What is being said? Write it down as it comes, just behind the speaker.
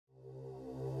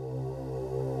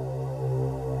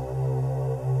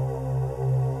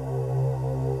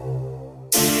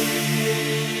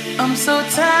I'm so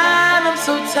tired, I'm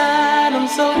so tired, I'm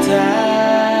so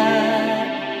tired.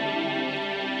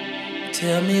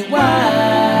 Tell me why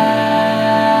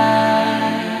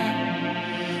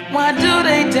do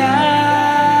they die?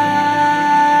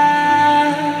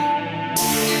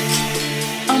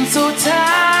 I'm so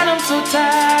tired, I'm so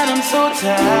tired, I'm so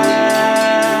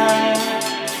tired.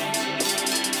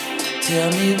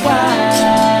 Tell me why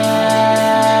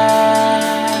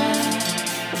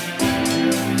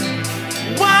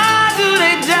do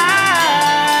they die?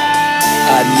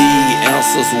 I need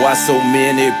answers why so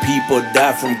many people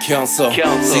die from cancer.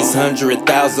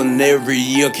 600,000 every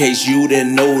year, case you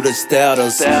didn't know the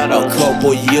status. A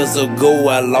couple years ago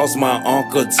I lost my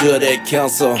uncle to that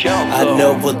cancer. I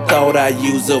never thought I'd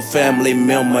use a family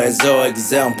member as an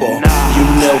example. You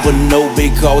never know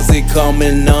because it come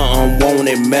in an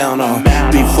unwanted manner.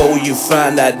 Before you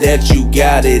find out that you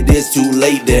got it, it's too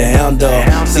late to handle.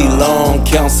 See, lung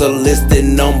cancer listed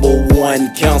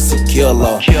 #1 cancer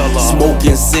killer.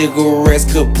 Smoking cigarettes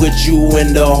could put you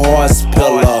in the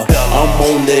hospital. I'm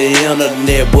on the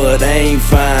internet, but I ain't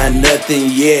find nothing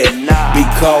yet.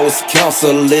 Because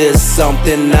cancer is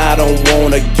something I don't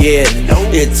wanna get.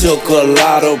 It took a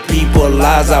lot of people's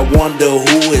lives, I wonder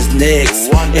who is next.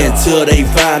 Until they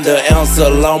find the answer,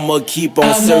 I'ma keep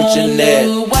on searching that.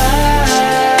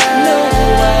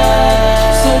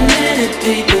 So many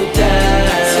people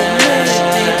die. So many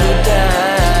people die.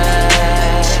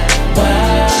 Why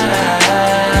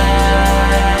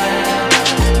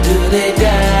do they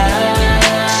die?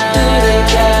 Do they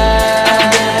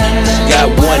die? Got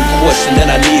one question and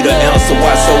I need an answer.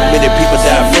 Why so many people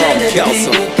die from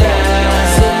cancer?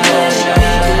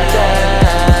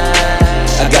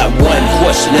 I got one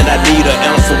question and I need an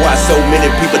answer. Why so many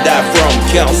people die from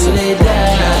cancer?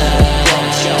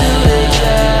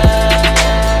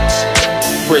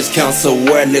 Breast Cancer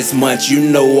Awareness Month, you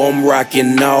know I'm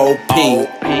rocking all pink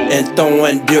and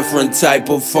throwing different type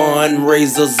of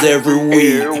fundraisers every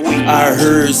week. I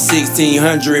heard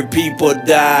 1,600 people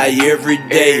die every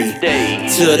day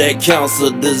to that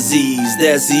cancer disease.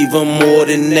 That's even more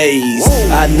than AIDS.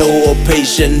 I know a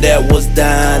patient that was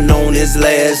dying on his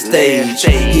last stage.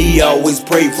 He always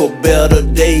prayed for better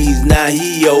days. Now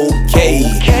he okay.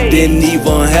 Didn't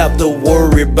even have to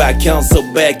worry about cancer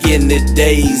back in the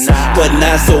days. But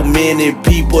now so many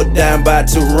people dying about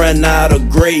to run out of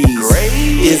graves.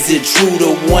 Is it true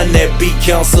the one that beat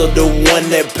cancer, the one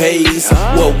that pays?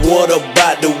 Well, what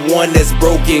about the one that's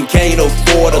broken, can't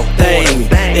afford a thing?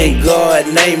 In God's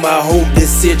name, I hope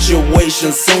this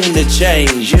situation soon to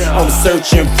change. I'm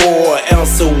searching for an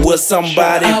answer. Will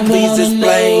somebody please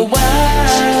explain? Why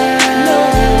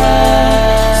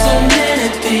so many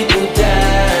people die?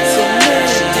 So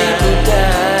many people die.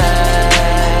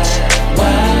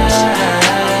 Why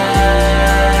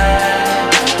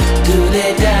do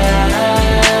they die?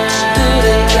 Do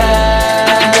they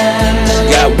die?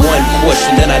 Got one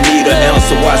question and I need an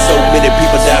answer. Why so many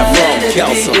people die from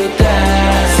cancer?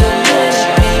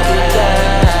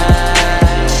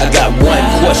 I got one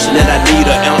question and I need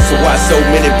an answer. Why so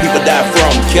many people die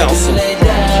from cancer?